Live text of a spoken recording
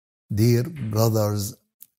Dear brothers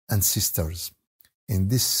and sisters, in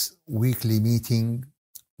this weekly meeting,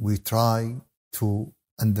 we try to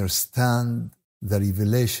understand the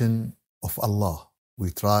revelation of Allah.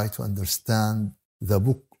 We try to understand the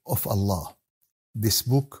book of Allah. This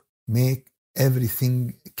book makes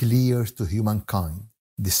everything clear to humankind.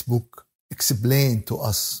 This book explains to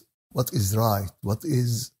us what is right, what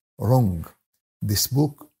is wrong. This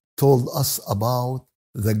book told us about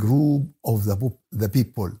the group of the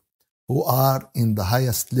people who are in the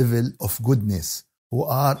highest level of goodness, who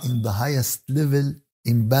are in the highest level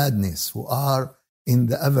in badness, who are in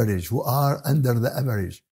the average, who are under the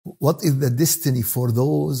average. What is the destiny for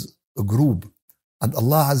those group? And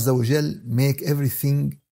Allah Azza wa Jal make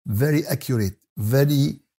everything very accurate,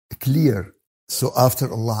 very clear. So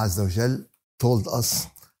after Allah Azza wa Jal told us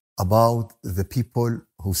about the people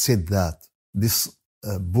who said that this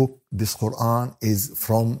book, this Quran is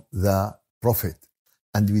from the Prophet.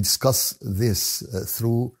 And we discuss this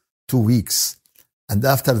through 2 weeks. And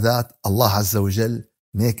after that, Allah Azza wa Jal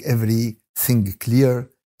make everything clear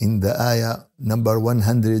in the ayah number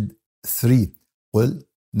 103. قل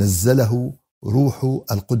نزله روح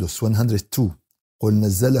القدس 102. قل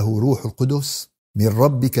نزله روح القدس من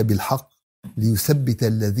ربك بالحق ليثبت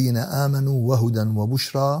الذين آمنوا وهدى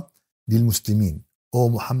وبشرى للمسلمين. O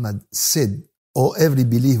Muhammad said, O every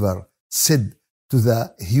believer said to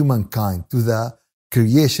the humankind, to the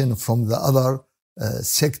creation from the other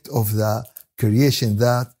sect of the creation,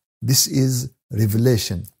 that this is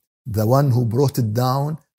revelation. The one who brought it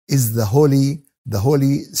down is the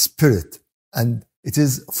Holy Spirit, and it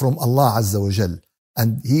is from Allah Azza wa Jal,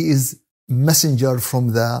 and He is messenger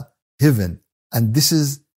from the heaven, and this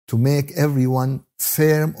is to make everyone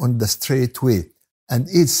firm on the straight way, and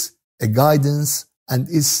it's a guidance and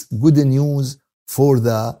it's good news for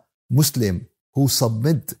the Muslim who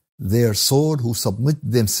submit their soul, who submit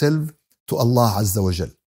themselves to Allah Azza wa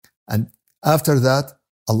Jal. And after that,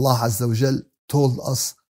 Allah Azza wa Jal told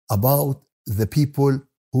us about the people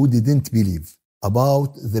who didn't believe,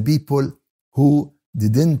 about the people who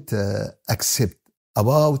didn't accept,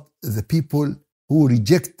 about the people who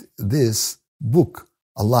reject this book.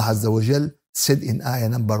 Allah Azza wa Jal said in ayah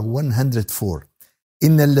number 104,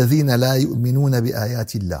 إِنَّ الَّذِينَ لَا يُؤْمِنُونَ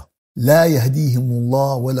بِآيَاتِ اللَّهِ لَا يَهْدِيهِمُ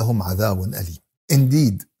اللَّهُ وَلَهُمْ عَذَابٌ أَلِيمٌ.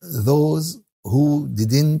 Indeed, those who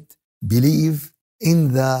didn't believe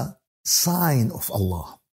in the sign of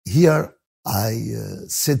Allah. Here I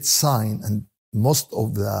said sign, and most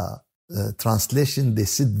of the translation they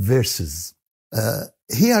said verses.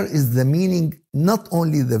 Here is the meaning, not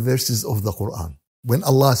only the verses of the Quran. When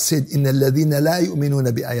Allah said, إِنَّ الَّذِينَ لَا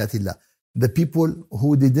يُؤْمِنُونَ بِآيَاتِ اللَّهِ, the people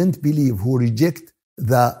who didn't believe, who reject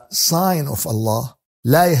the sign of Allah,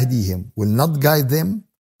 لا يهديهم, will not guide them,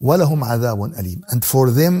 وَلَهُمْ عَذَابٌ أَلِيمٌ, and for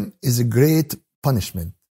them is a great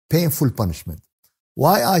punishment, painful punishment.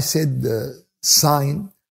 Why I said sign?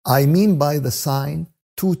 I mean by the sign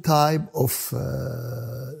 2 types of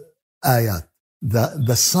ayat.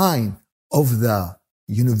 The sign of the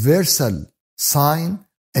universal sign,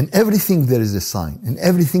 and everything there is a sign, in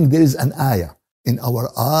everything there is an ayah. In our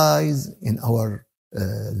eyes, in our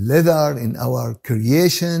leather, in our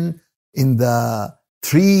creation, in the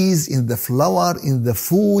trees, in the flower, in the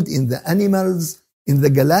food, in the animals, in the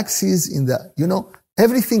galaxies, in the,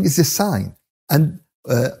 everything is a sign. And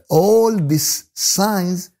all these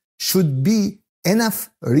signs should be enough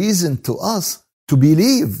reason to us to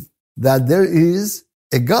believe that there is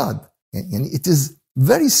a God. And it is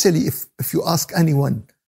very silly if you ask anyone,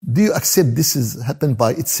 do you accept this has happened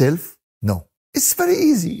by itself? No. It's very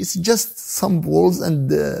easy. It's just some walls and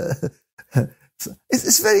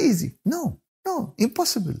it's very easy. No,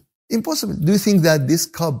 impossible. Impossible. Do you think that this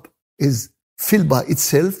cup is filled by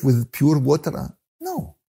itself with pure water?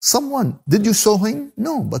 No. Someone, did you saw him?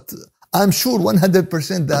 No, but I'm sure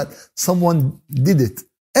 100% that someone did it.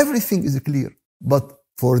 Everything is clear. But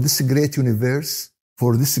for this great universe,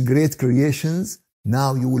 for this great creations,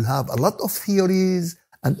 now you will have a lot of theories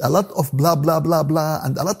and a lot of blah, blah, blah, blah,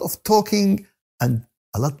 and a lot of talking and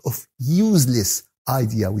a lot of useless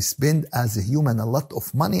idea. We spend as a human a lot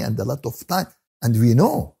of money and a lot of time, and we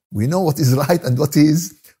know what is right and what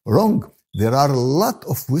is wrong. There are a lot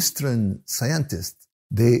of Western scientists.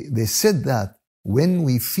 They said that when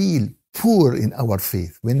we feel poor in our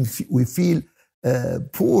faith, when we feel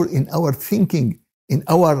poor in our thinking, in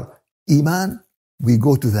our iman, we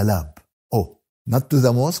go to the lab. Oh, not to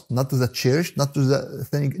the mosque, not to the church, not to the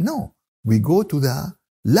thing. No, we go to the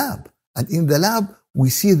lab. And in the lab, we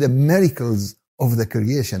see the miracles of the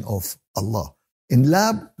creation of Allah. In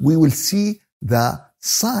lab, we will see the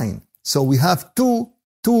sign. So we have two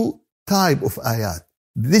type of ayat.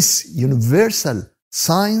 This universal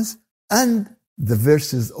signs and the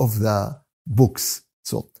verses of the books.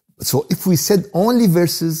 So if we said only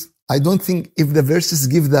verses, I don't think if the verses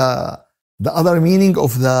give the other meaning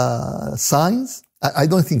of the signs, I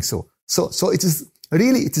don't think so. So it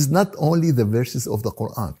is not only the verses of the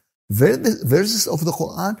Quran. Verses of the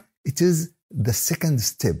Quran, it is the second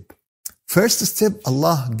step. First step,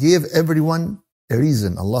 Allah gave everyone a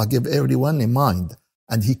reason. Allah gave everyone a mind,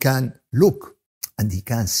 and he can look and he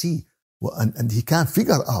can see and he can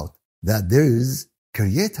figure out that there is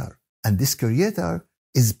creator, and this creator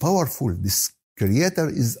is powerful. This creator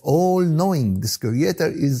is all-knowing. This creator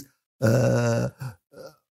is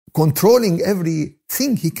controlling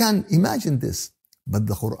everything. He can imagine this. But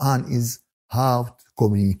the Quran is how to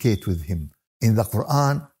communicate with him. In the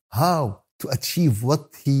Quran, how to achieve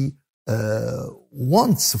what he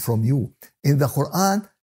wants from you. In the Quran,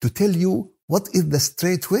 to tell you what is the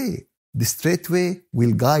straight way. The straight way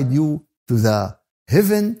will guide you to the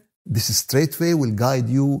heaven. This straight way will guide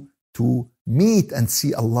you to meet and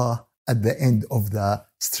see Allah at the end of the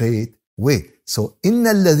straight way. So, إِنَّ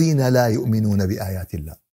الَّذِينَ لَا يُؤْمِنُونَ بِآيَاتِ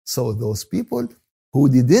اللَّهِ. So those people who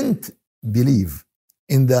didn't believe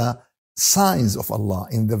in the signs of Allah,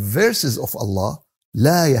 in the verses of Allah,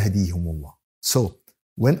 لَا يَهْدِيهُمُ اللَّهِ. So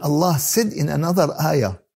when Allah said in another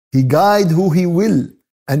ayah, He guide who He will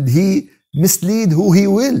and He mislead who He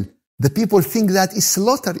will, the people think that is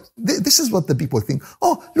slaughter. This is what the people think.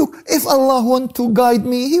 Oh, look, if Allah want to guide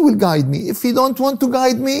me, He will guide me. If He don't want to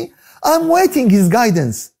guide me, I'm waiting His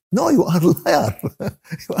guidance. No, you are a liar.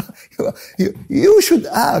 You should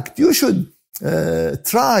act. You should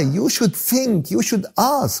try. You should think. You should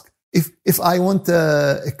ask. If I want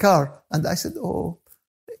a car, and I said, oh,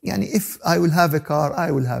 if I will have a car, I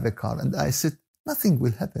will have a car. And I said, nothing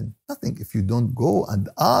will happen. Nothing. If you don't go and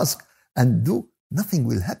ask and do, nothing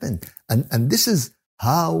will happen. And this is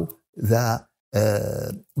how the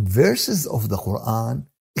verses of the Quran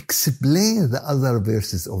explain the other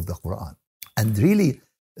verses of the Quran. And really,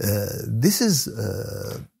 this is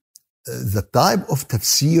the type of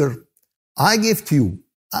tafsir I give to you.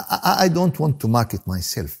 I don't want to market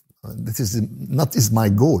myself. This is not my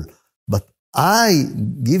goal. But I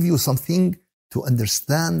give you something to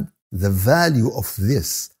understand the value of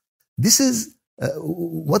this. This is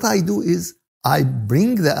what I do is I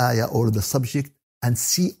bring the ayah or the subject and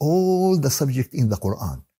see all the subject in the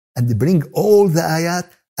Quran and bring all the ayat,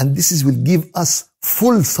 and this will give us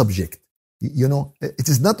full subject. It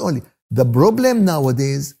is not only the problem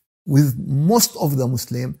nowadays with most of the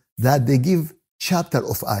Muslim that they give chapter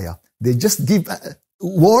of ayah. They just give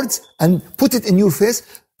words and put it in your face,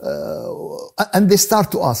 and they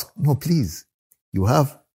start to ask. No, please, you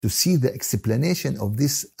have to see the explanation of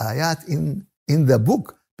this ayat in the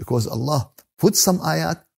book, because Allah put some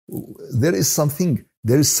ayat. There is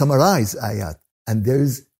summarized ayat, and there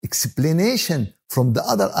is explanation from the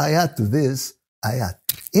other ayat to this ayat.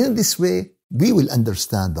 In this way, we will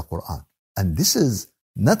understand the Quran. And this is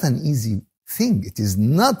not an easy thing. It is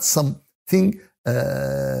not something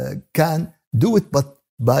can do it but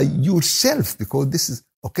by yourself, because this is,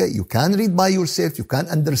 okay, you can read by yourself, you can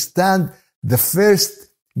understand the first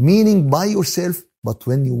meaning by yourself, but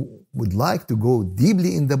when you would like to go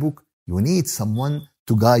deeply in the book, you need someone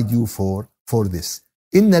to guide you for this.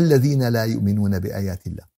 إِنَّ الَّذِينَ لَا يُؤْمِنُونَ بِآيَاتِ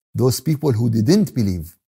اللَّهِ. Those people who didn't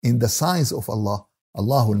believe in the signs of Allah,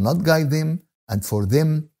 Allah will not guide them, and for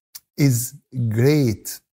them is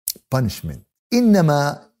great punishment.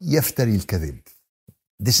 إِنَّمَا يَفْتَرِي الْكَذِبِ.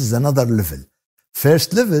 This is another level.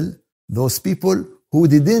 First level, those people who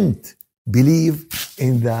didn't believe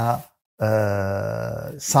in the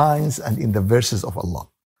signs and in the verses of Allah.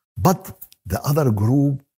 But the other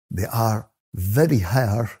group, they are very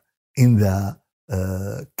higher in the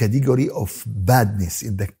category of badness,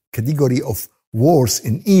 in the category of worse,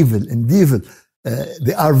 in evil, in devil.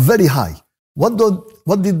 They are very high. What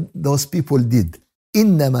did those people did?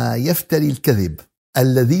 إنما يفتري الكذب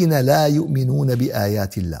الذين لا يؤمنون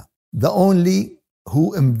بآيات الله. The only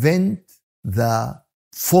who invent the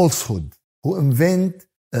falsehood, who invent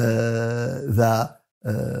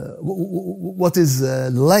what is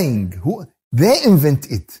lying, who they invent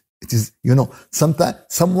it. It is, sometimes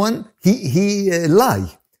someone he lie.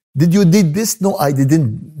 Did you did this? No, I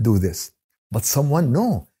didn't do this. But someone,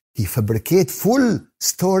 no, he fabricate full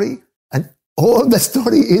story, and all the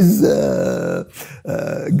story is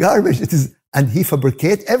garbage. It is, and he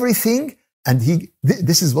fabricate everything, and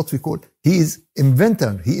this is what we call, he is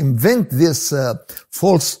inventor. He invent this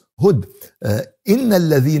falsehood. إن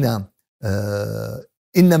الذين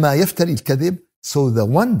إنما يفتري الكذب. So the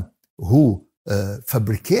one who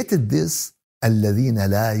fabricated this, الذين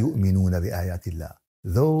لا يؤمنون بآيات الله.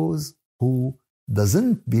 Those who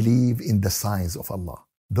doesn't believe in the signs of Allah.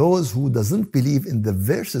 Those who doesn't believe in the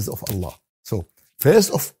verses of Allah. So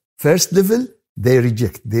first level, they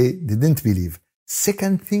reject. They didn't believe.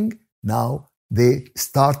 Second thing, now they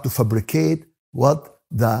start to fabricate what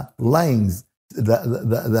the lyings,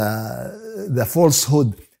 the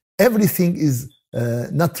falsehood. Everything is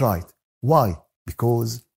not right. Why?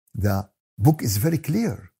 Because the book is very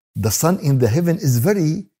clear. The sun in the heaven is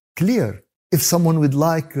very clear. If someone would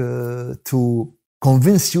like to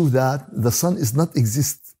convince you that the sun is not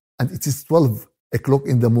exist and it is 12 o'clock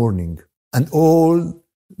in the morning and all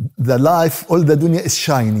the dunya is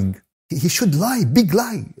shining, he should lie, big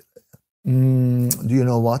lie. Do you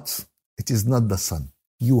know what? It is not the sun.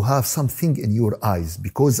 You have something in your eyes,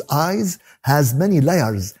 because eyes has many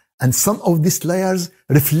layers, and some of these layers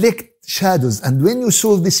reflect shadows, and when you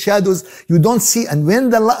saw these shadows you don't see, and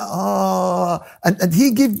when and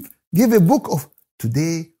he give a book of.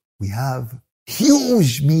 Today we have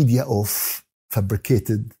huge media of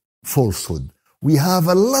fabricated falsehood. We have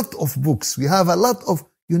a lot of books, we have a lot of,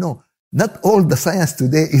 not all the science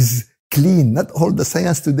today is clean, not all the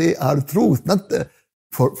science today are truth, not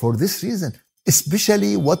for this reason,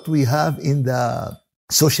 especially what we have in the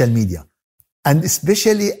social media. And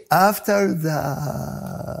especially after the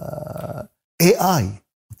AI.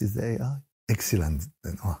 What is the AI? Excellent.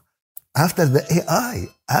 After the AI,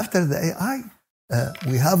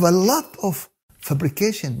 we have a lot of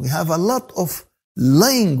fabrication. We have a lot of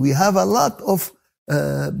lying. We have a lot of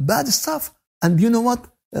bad stuff. And you know what?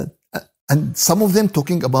 And some of them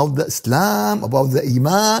talking about the Islam, about the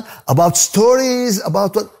Iman, about stories,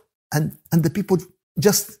 about what. And the people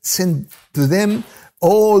just send to them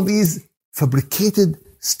all these fabricated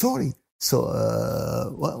story. So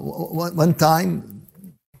one time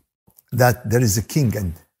that there is a king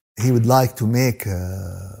and he would like to make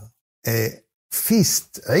a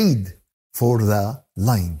feast, Eid, for the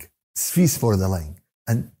lying. Feast for the lying.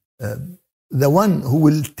 And the one who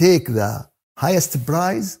will take the highest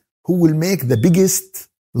prize, who will make the biggest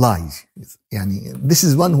lie. This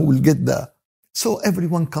is one who will get the... So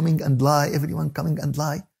everyone coming and lie,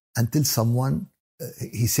 until someone,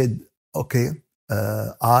 he said, okay,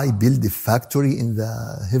 I build a factory in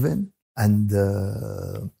the heaven and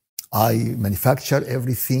I manufacture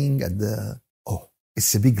everything, and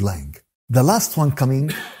it's a big lying. The last one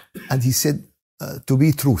coming, and he said, to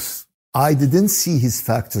be truth, I didn't see his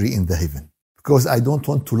factory in the heaven because I don't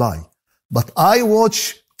want to lie, but I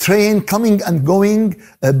watch train coming and going,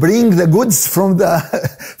 bring the goods from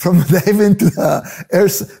the heaven to the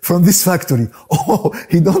earth from this factory.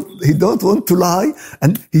 He don't want to lie,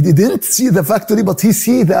 and he didn't see the factory, but he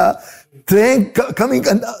see the train coming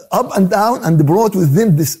and up and down, and brought with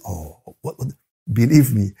them this.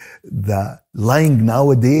 Believe me, the lying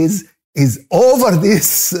nowadays is over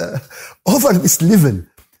this level.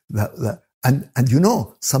 And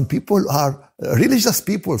some people are religious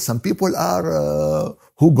people. Some people are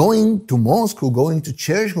who going to mosque, who going to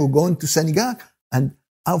church, who going to synagogue, and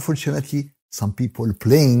unfortunately, some people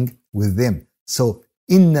playing with them. So,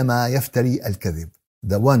 إنما يفتري الكذب.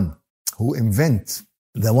 The one who invents,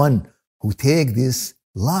 the one who take these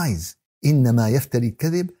lies. إنما يفتري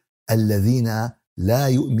الكذب الذين لا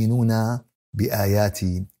يؤمنون بآيات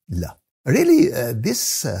الله. Really,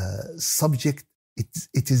 this subject,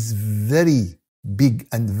 it is very big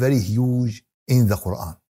and very huge in the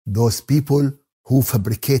Quran. Those people who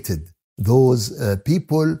fabricated, those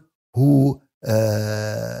people who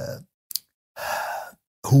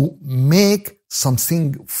make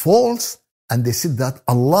something false, and they said that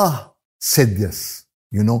Allah said this.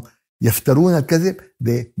 يفترون الكذب.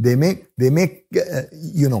 They make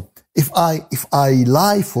if I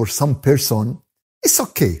lie for some person, it's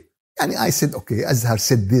okay. And I said, okay, Azhar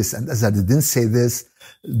said this, and Azhar didn't say this.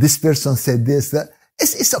 This person said this. That.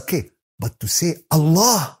 It's okay. But to say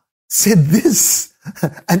Allah said this,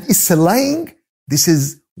 and it's a lying, this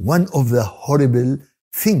is one of the horrible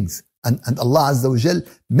things. And Allah Azza wa Jal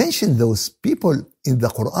mentioned those people in the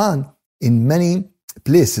Quran in many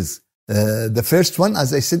places. The first one,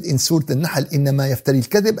 as I said in Surah Al-Nahl, إنما يفتري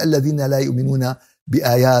الكذب الذين لا يؤمنون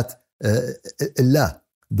بآيات الله.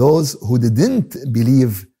 Those who didn't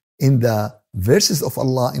believe in the verses of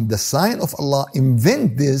Allah, in the sign of Allah,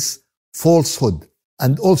 invent this falsehood.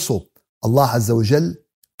 And also, Allah Azza wa Jal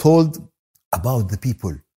told about the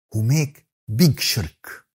people who make big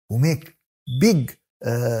shirk, who make big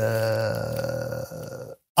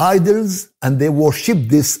idols, and they worship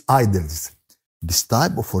these idols. This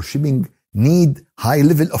type of worshiping need high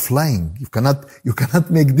level of lying. You cannot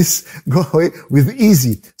make this go away with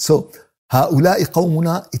easy. So, هؤلاء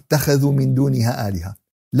قومنا اتخذوا من دونها آلهة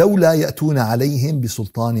لولا يأتون عليهم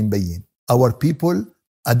بسلطان بين. our people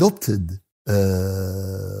adopted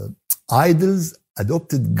idols,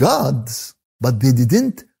 adopted gods, but they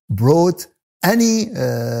didn't brought any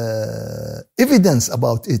evidence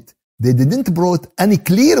about it. They didn't brought any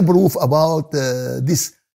clear proof about this.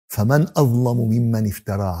 فَمَنْ أَظْلَمُ مِمَّنِ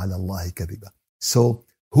افْتَرَى عَلَى اللَّهِ كَذِبًا. So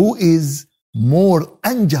who is more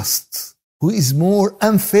unjust, who is more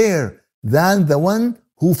unfair than the one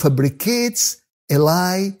who fabricates a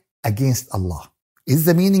lie against Allah? Is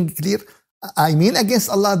the meaning clear? I mean against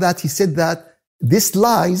Allah that he said that this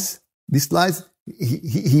lies,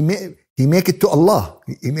 he make it to Allah.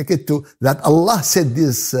 He make it to that Allah said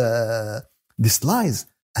this lies.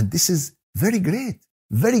 And this is very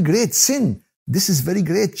great sin. This is very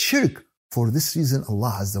great shirk. For this reason,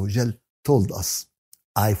 Allah Azza wa Jal told us,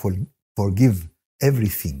 I forgive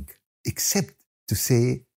everything except to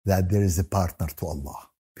say that there is a partner to Allah.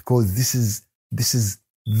 Because this is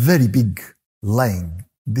very big lying.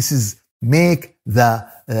 This is make the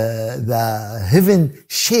heaven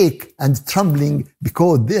shake and trembling,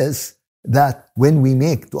 because that when we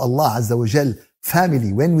make to Allah Azza wa Jal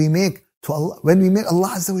family, when we make Allah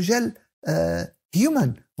Azza wa Jal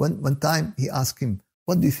human. One time he asked him,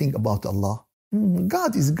 what do you think about Allah?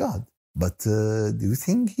 God is God. But do you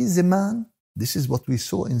think he's a man? This is what we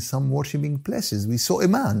saw in some worshipping places. We saw a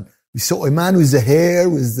man. We saw a man with the hair,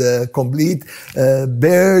 with the complete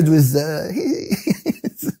beard, with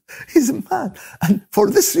he's a man. And for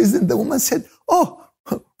this reason, the woman said, oh,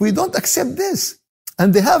 we don't accept this.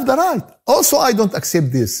 And they have the right. Also, I don't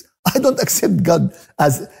accept this. I don't accept God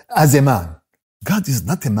as a man. God is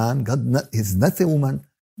not a man. God is not a woman.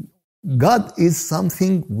 God is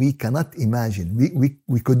something we cannot imagine.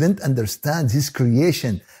 We couldn't understand his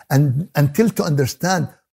creation, and until to understand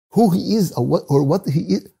who he is or what he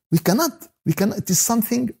is, we cannot. It is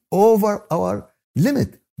something over our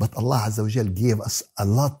limit. But Allah Azza wa Jal gave us a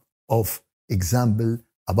lot of example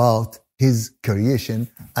about his creation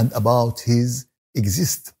and about his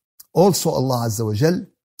exist. Also Allah Azza wa Jal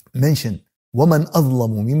mentioned, وَمَنْ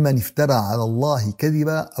أَظْلَمُ مِمَّنِ افْتَرَى عَلَى اللَّهِ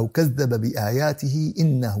كَذِبًا أَوْ كَذَّبَ بِآيَاتِهِ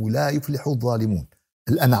إِنَّهُ لَا يُفْلِحُ الظَّالِمُونَ.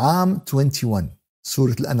 Al-An'am 21.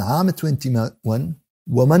 Surah Al-An'am 21.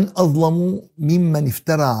 وَمَنْ أَظْلَمُ مِمَّنِ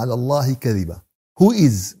افْتَرَى عَلَى اللَّهِ كَذِبًا. Who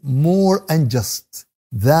is more unjust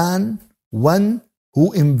than one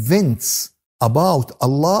who invents about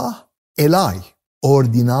Allah a lie or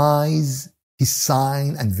denies his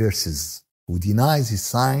sign and verses? Who denies his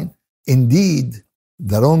sign? Indeed,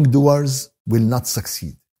 the wrongdoers will not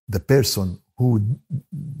succeed. The person who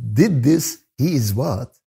did this, he is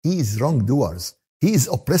what? He is wrongdoers. He is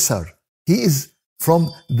oppressor. He is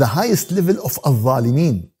from the highest level of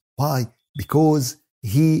al-zalimin. Why? Because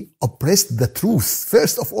he oppressed the truth.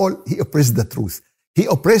 First of all, he oppressed the truth. He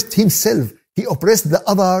oppressed himself. He oppressed the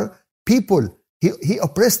other people. He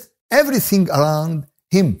oppressed everything around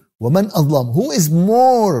him. وَمَنْ أَظْلَمُ. Who is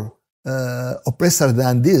more oppressor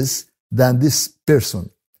than this person?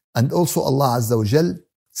 And also Allah Azza wa Jal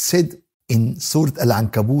said in Surah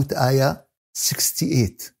Al-Ankabut ayah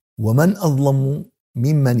 68, وَمَنْ أَظْلَمُ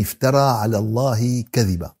مِمَّنِ افْتَرَى عَلَى اللَّهِ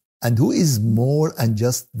كَذِبًا. And who is more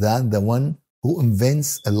unjust than the one who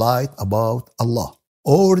invents a lie about Allah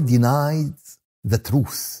or denies the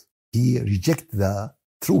truth? He rejects the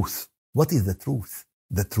truth. What is the truth?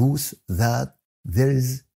 The truth that there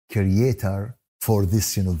is creator for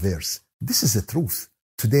this universe. This is the truth.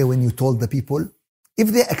 Today when you told the people, if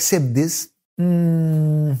they accept this,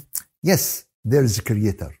 yes, there is a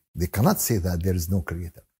creator. They cannot say that there is no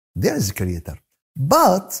creator. There is a creator.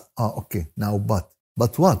 But,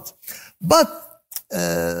 but what? But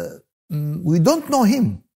we don't know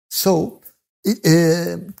him. So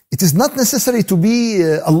it is not necessary to be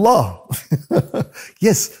Allah.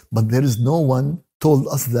 Yes, but there is no one told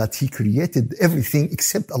us that he created everything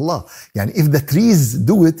except Allah. Yani if the trees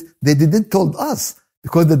do it, they didn't told us.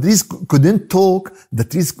 Because the trees couldn't talk, the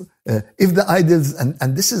trees, if the idols,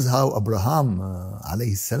 and this is how Abraham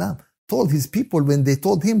alayhi salam told his people when they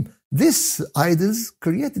told him, these idols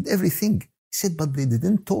created everything. He said, but they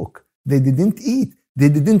didn't talk, they didn't eat, they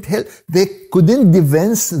didn't help, they couldn't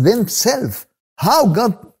defense themselves. How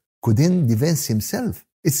God couldn't defense himself?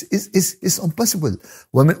 It's impossible.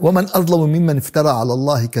 وَمَنْ أَظْلَمُ مِمَّنْ افْتَرَى عَلَى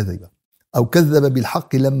اللَّهِ كَذِبًا أَوْ كَذَّبَ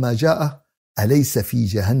بِالْحَقِّ لَمَّا جَاءَهُ أَلَيْسَ فِي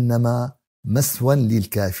جَهَنَّمَ مَثْوًى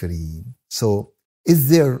لِلْكَافِرِينَ. So, is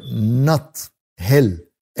there not hell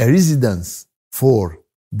a residence for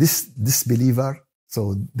this believer?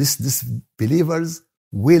 So, this believers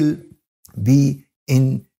will be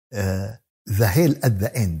in the hell at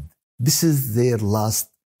the end. This is their last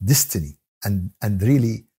destiny. And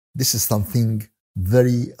really, this is something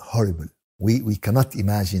very horrible. We cannot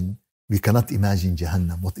imagine we cannot imagine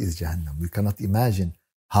Jahannam. What is Jahannam? We cannot imagine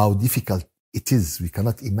how difficult it is. We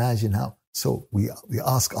cannot imagine how. So we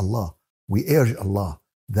ask Allah, we urge Allah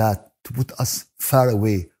that to put us far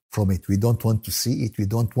away from it. We don't want to see it. We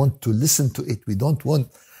don't want to listen to it. We don't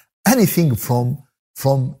want anything from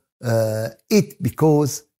it,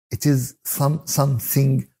 because it is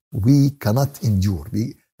something we cannot endure.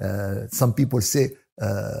 Some people say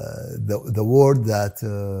the word that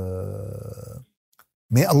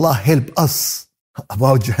may Allah help us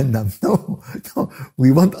about Jahannam. No,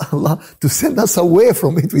 we want Allah to send us away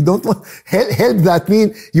from it. We don't want help. That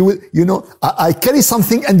means I carry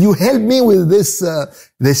something and you help me with this.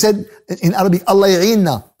 They said in Arabic, Allah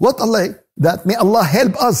ya'inna. What Allah? That may Allah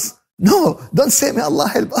help us. No, don't say may Allah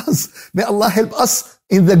help us. May Allah help us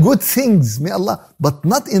in the good things. May Allah, but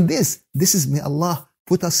not in this. This is may Allah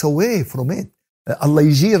put us away from it. Allah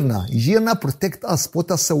yijirna, protect us, put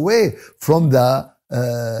us away from the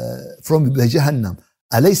Jahannam.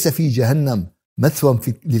 أليس في جهنم مثوى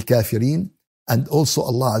للكافرين. And also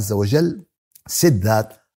Allah Azza wa Jal said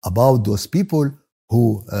that about those people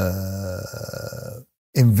who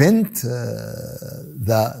invent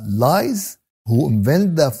the lies, who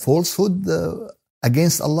invent the falsehood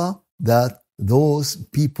against Allah, that those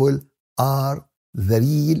people are the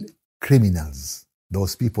real criminals.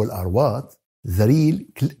 Those people are what? The real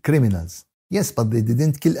criminals. Yes, but they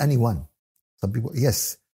didn't kill anyone. Some people,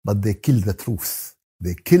 yes, but they kill the truth.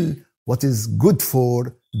 They kill what is good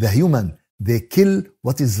for the human. They kill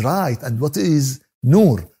what is right and what is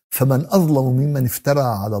nur. فمن أظلم ممن افترى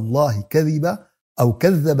على الله كذبا أو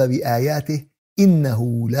كذب بآياته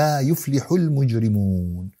إنه لا يفلح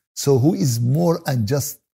المجرمون. So who is more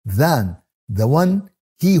unjust than the one,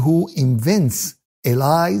 he who invents a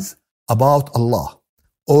lies about Allah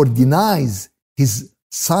or denies his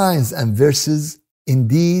signs and verses?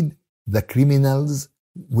 Indeed, the criminals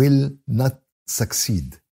will not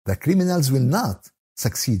succeed. The criminals will not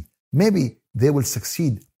succeed. Maybe they will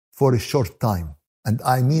succeed for a short time. And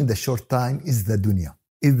I mean the short time is the dunya.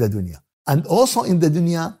 And also in the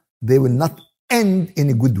dunya, they will not end in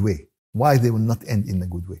a good way. Why they will not end in a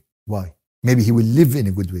good way? Why? Maybe he will live in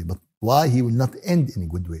a good way, but why he will not end in a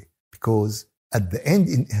good way? Because at the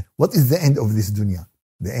end, what is the end of this dunya?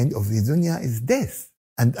 The end of this dunya is death.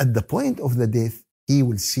 And at the point of the death, he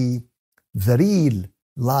will see the real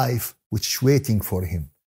life which is waiting for him.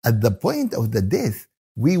 At the point of the death,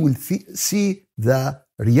 we will see the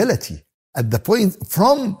reality. At the point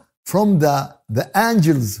from the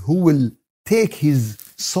angels who will take his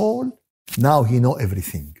soul, now he know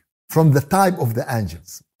everything. From the type of the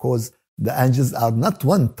angels, because the angels are not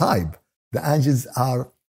one type. The angels are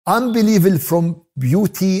unbelievable from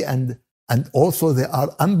beauty and also they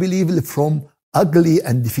are unbelievable from ugly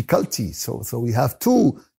and difficulty. So we have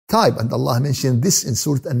two types, and Allah mentioned this in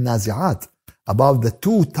Surah An-Nazi'at about the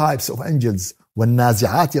two types of angels.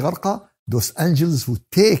 وَالنَّازِعَاتِ غَرْقًا, those angels who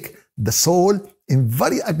take the soul in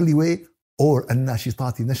very ugly way, or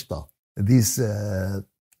النَّاشِطَاتِ نَشْطًا, these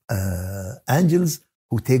angels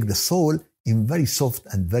who take the soul in very soft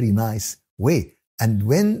and very nice way. And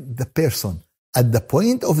when the person at the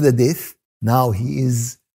point of the death, now he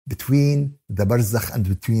is between the barzakh and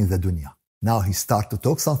between the dunya. Now he start to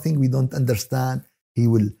talk something we don't understand. He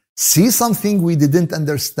will see something we didn't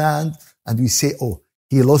understand, and we say, oh,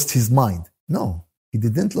 he lost his mind. No, he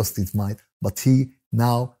didn't lost his mind, but he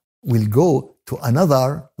now will go to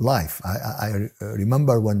another life. I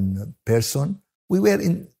remember one person, we were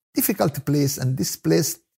in difficult place, and this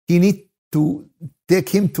place, he need to take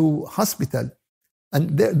him to hospital.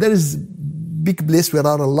 And there is big place where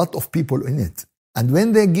are a lot of people in it. And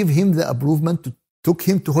when they give him the approval to took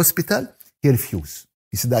him to hospital, he refused.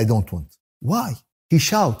 He said, I don't want. Why? He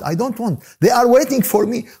shout, I don't want. They are waiting for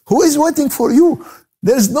me. Who is waiting for you?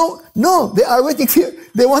 There's no, they are waiting for you.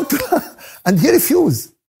 They want to, and he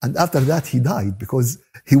refused. And after that, he died because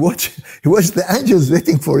he watched the angels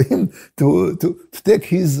waiting for him to take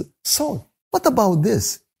his soul. What about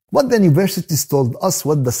this? What the universities told us,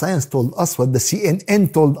 what the science told us, what the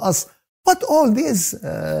CNN told us, what all this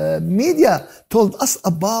media told us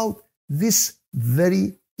about this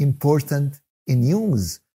very important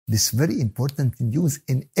news, this very important news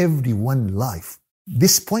in everyone's life.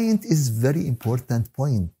 This point is very important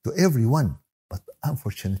point to everyone, but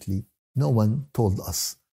unfortunately, no one told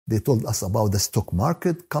us. They told us about the stock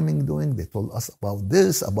market doing. They told us about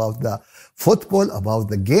this, about the football, about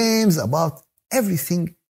the games, about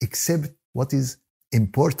everything except what is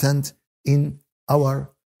important in our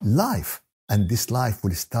life. And this life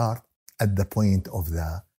will start at the point of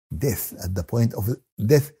the death. At the point of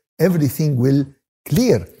death, everything will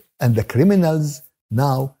clear. And the criminals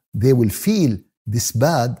now, they will feel this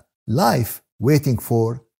bad life waiting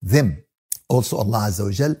for them. Also Allah Azza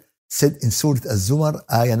wa Jal said in Surah Az-Zumar,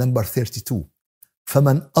 ayah number 32,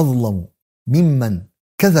 فَمَنْ أَظْلَمُ مِمَّنْ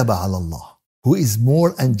كَذَبَ عَلَى اللَّهِ. Who is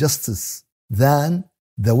more injustice than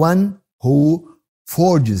the one who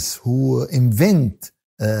forges, who invent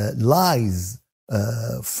lies,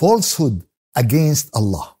 falsehood against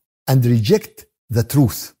Allah, and reject the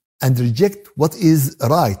truth, and reject what is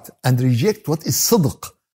right, and reject what is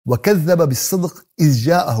صدق. وَكَذَّبَ بِالصِّدْقِ إِذْ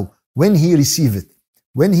جَاءَهُ. When he receive it,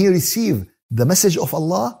 when he receive the message of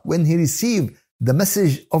Allah, when he receive the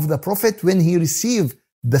message of the Prophet, when he receive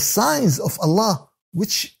the signs of Allah,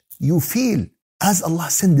 which you feel as Allah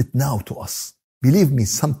send it now to us. Believe me,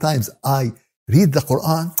 sometimes I read the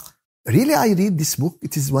Quran. Really, I read this book.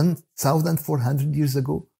 It is 1,400 years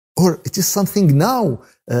ago. Or it is something now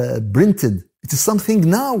printed. It is something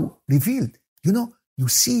now revealed. You know, you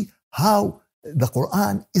see how the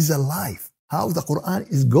Quran is alive, how the Quran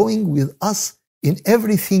is going with us in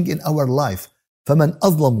everything in our life. فَمَنْ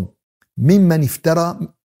أَظْلَمُ مِمَّنْ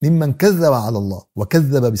افترى ممن كذب على الله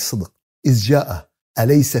وكذب بالصدق إذ جاءه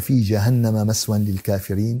أليس في جهنم مسوى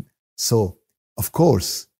للكافرين. So, of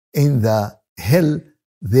course, in the hell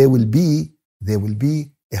there will be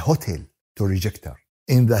a hotel to rejecter.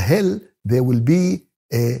 In the hell there will be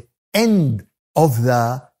an end of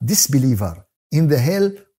the disbeliever. In the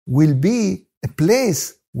hell will be a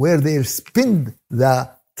place where they spend the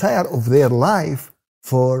tire of their life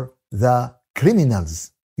for the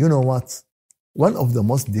criminals. You know what? One of the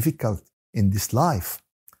most difficult in this life,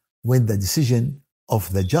 when the decision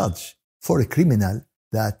of the judge for a criminal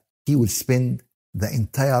that he will spend the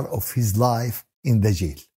entire of his life in the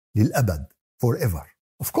jail, للأبد, forever.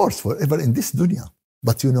 Of course, forever in this dunya.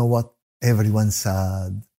 But you know what? Everyone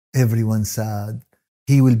sad.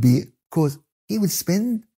 He will be, because he will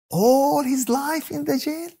spend all his life in the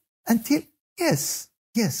jail until, yes.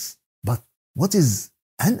 But what is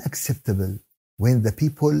unacceptable when the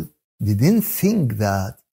people didn't think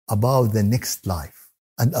that about the next life.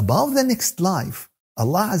 And about the next life,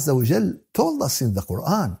 Allah Azza wa Jal told us in the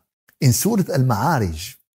Quran, in Surah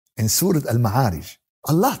Al-Ma'arij,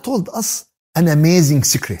 Allah told us an amazing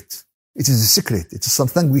secret. It is a secret. It is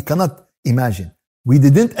something we cannot imagine. We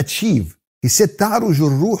didn't achieve. He said, تَعْرُجُ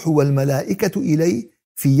الرُّوحُ وَالْمَلَائِكَةُ إِلَيْهِ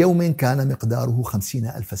فِي يَوْمٍ كَانَ مِقْدَارُهُ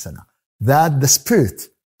 50,000 سَنَةً. That the spirit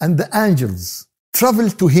and the angels travel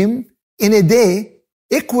to him in a day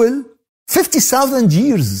equal 50,000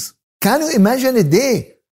 years. Can you imagine a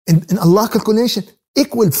day in Allah calculation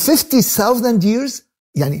equal 50,000 years?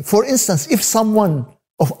 Yani, for instance, if someone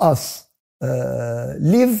of us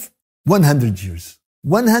live 100 years,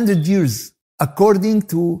 100 years according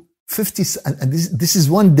to 50, and this is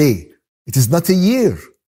one day. It is not a year.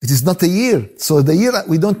 So the year,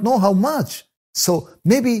 we don't know how much. So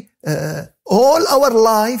maybe all our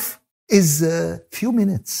life is few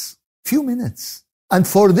minutes. And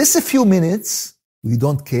for this few minutes, we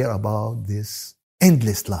don't care about this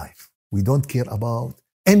endless life. We don't care about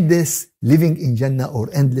endless living in Jannah or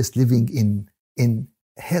endless living in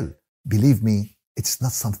hell. Believe me, it's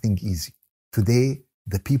not something easy. Today,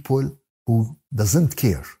 the people who doesn't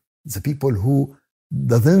care, the people who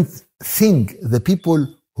doesn't think, the people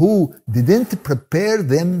who didn't prepare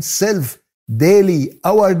themselves daily,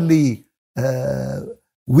 hourly,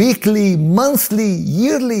 weekly, monthly,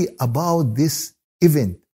 yearly about this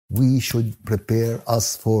event. We should prepare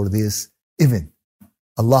us for this event.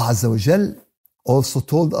 Allah Azza wa Jal also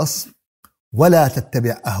told us, وَلَا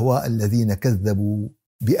تَتَّبِعْ أَهْوَاءَ الَّذِينَ كَذَّبُوا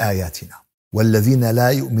بِآيَاتِنَا وَالَّذِينَ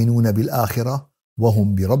لَا يُؤْمِنُونَ بِالْآخِرَةِ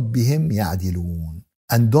وَهُمْ بِرَبِّهِمْ يَعْدِلُونَ.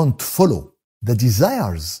 And don't follow the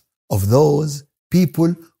desires of those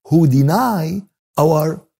people who deny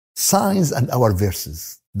our signs and our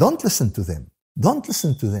verses. Don't listen to them.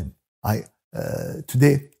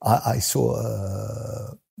 Today I saw,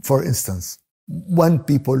 for instance, one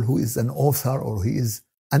people who is an author, or he is,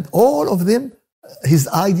 and all of them, his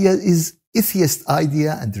idea is atheist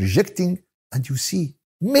idea and rejecting, and you see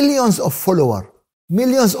millions of followers,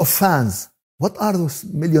 millions of fans. What are those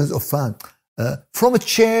millions of fans? From a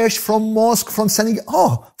church, from mosque, from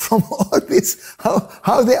synagogue, from all this,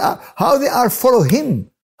 how they are follow him,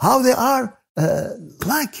 how they are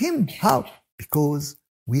like him. How? Because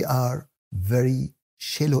we are very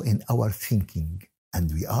shallow in our thinking,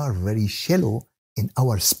 and we are very shallow in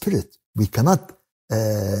our spirit. We cannot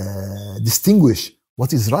distinguish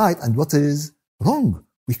what is right and what is wrong.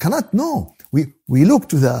 We cannot know. We look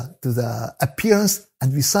to the appearance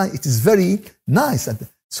and we say it is very nice. And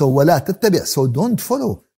so وَلَا تَتَّبِعْ. So don't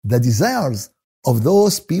follow the desires of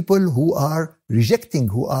those people who are rejecting,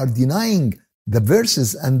 who are denying the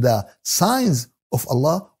verses and the signs of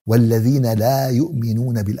Allah. وَالَّذِينَ لَا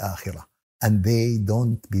يُؤْمِنُونَ بِالْآخِرَةِ. And they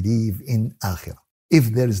don't believe in akhirah. If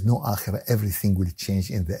there is no akhirah, everything will change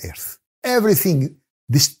in the earth. Everything,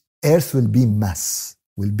 this earth will be mess,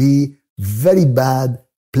 will be very bad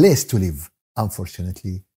place to live.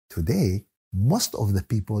 Unfortunately, today, most of the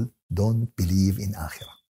people don't believe in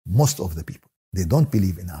akhirah. Most of the people, they don't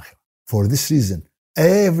believe in akhirah. For this reason,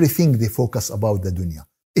 everything they focus about the dunya.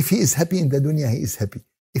 If he is happy in the dunya, he is happy.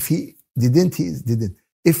 If he didn't, he didn't.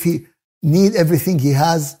 If he need everything he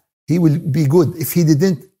has, he will be good. If he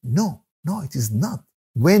didn't, no, it is not.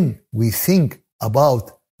 When we think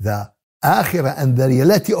about the akhirah and the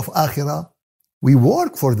reality of akhirah, we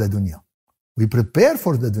work for the dunya. We prepare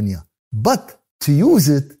for the dunya. But to use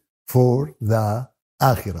it for the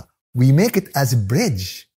akhirah, we make it as a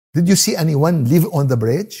bridge. Did you see anyone live on the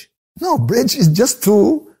bridge? No, bridge is just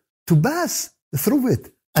to pass through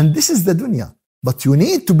it. And this is the dunya. But you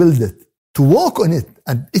need to build it, to walk on it.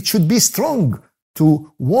 And it should be strong,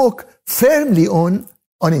 to walk firmly on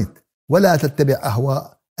it. وَلَا تَتَّبِعْ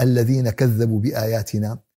أَهْوَاءَ الَّذِينَ كَذَّبُوا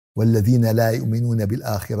بِآيَاتِنَا وَالَّذِينَ لَا يُؤْمِنُونَ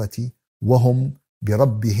بِالْآخِرَةِ وَهُمْ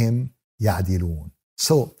بِرَبِّهِمْ يَعْدِلُونَ.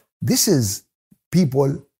 So this is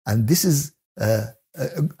people, and this is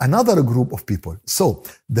another group of people. So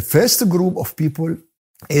the first group of people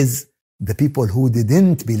is the people who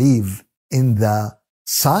didn't believe in the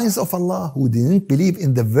signs of Allah, who didn't believe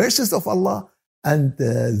in the verses of Allah, and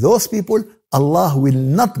those people, Allah will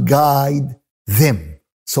not guide them.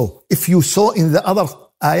 So if you saw in the other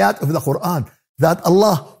ayat of the Quran that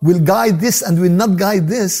Allah will guide this and will not guide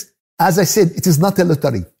this, as I said, it is not a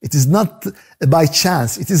lottery. It is not by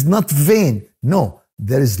chance. It is not vain. No,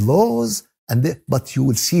 there is laws, but you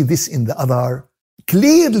will see this in the other,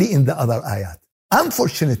 clearly in the other ayat.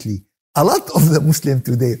 Unfortunately, a lot of the Muslims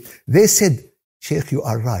today, they said, Shaykh, you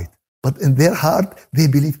are right. But in their heart, they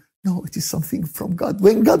believe, no, it is something from God.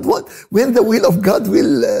 When God wants, when the will of God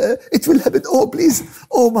will, it will happen. Oh, please.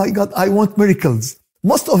 Oh my God, I want miracles.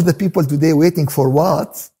 Most of the people today waiting for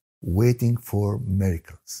what? Waiting for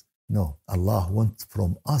miracles. No, Allah wants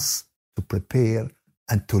from us to prepare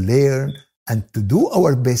and to learn and to do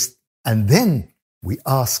our best. And then we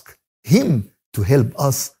ask Him to help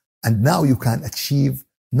us. And now you can achieve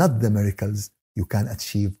not the miracles, you can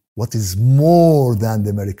achieve what is more than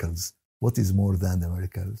the miracles. What is more than the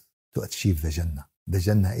miracles? To achieve the Jannah. The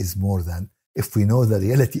Jannah is more than, if we know the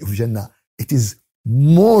reality of Jannah, it is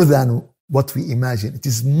more than what we imagine. It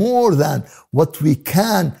is more than what we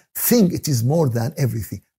can think. It is more than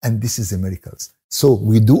everything. And this is the miracles. So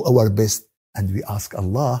we do our best and we ask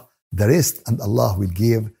Allah the rest, and Allah will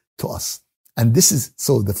give to us. And this is,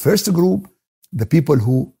 so the first group, the people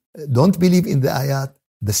who don't believe in the ayat.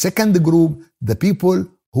 The second group, the people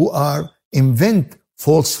who are invent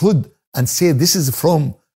falsehood and say this is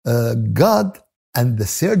from God. And the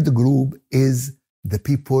third group is the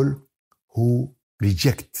people who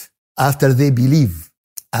reject. After they believe,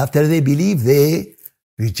 they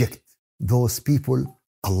reject. Those people,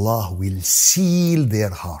 Allah will seal their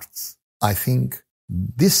hearts. I think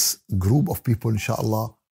this group of people,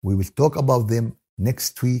 inshallah, we will talk about them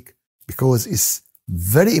next week, because it's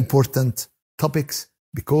very important topics,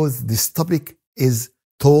 because this topic is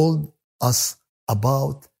told us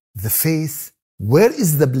about the faith. Where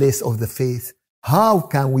is the place of the faith? How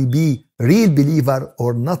can we be real believer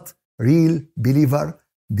or not real believer?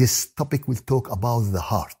 This topic will talk about the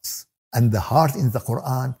hearts. And the heart in the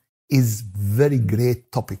Quran is very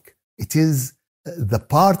great topic. It is the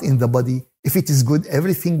part in the body. If it is good,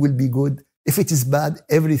 everything will be good. If it is bad,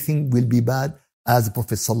 everything will be bad. As the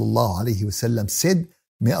Prophet ﷺ said,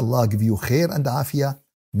 may Allah give you khair and afiyah.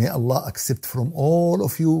 May Allah accept from all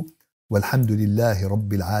of you. Walhamdulillahi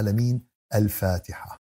Rabbil Alameen. Al-Fatiha.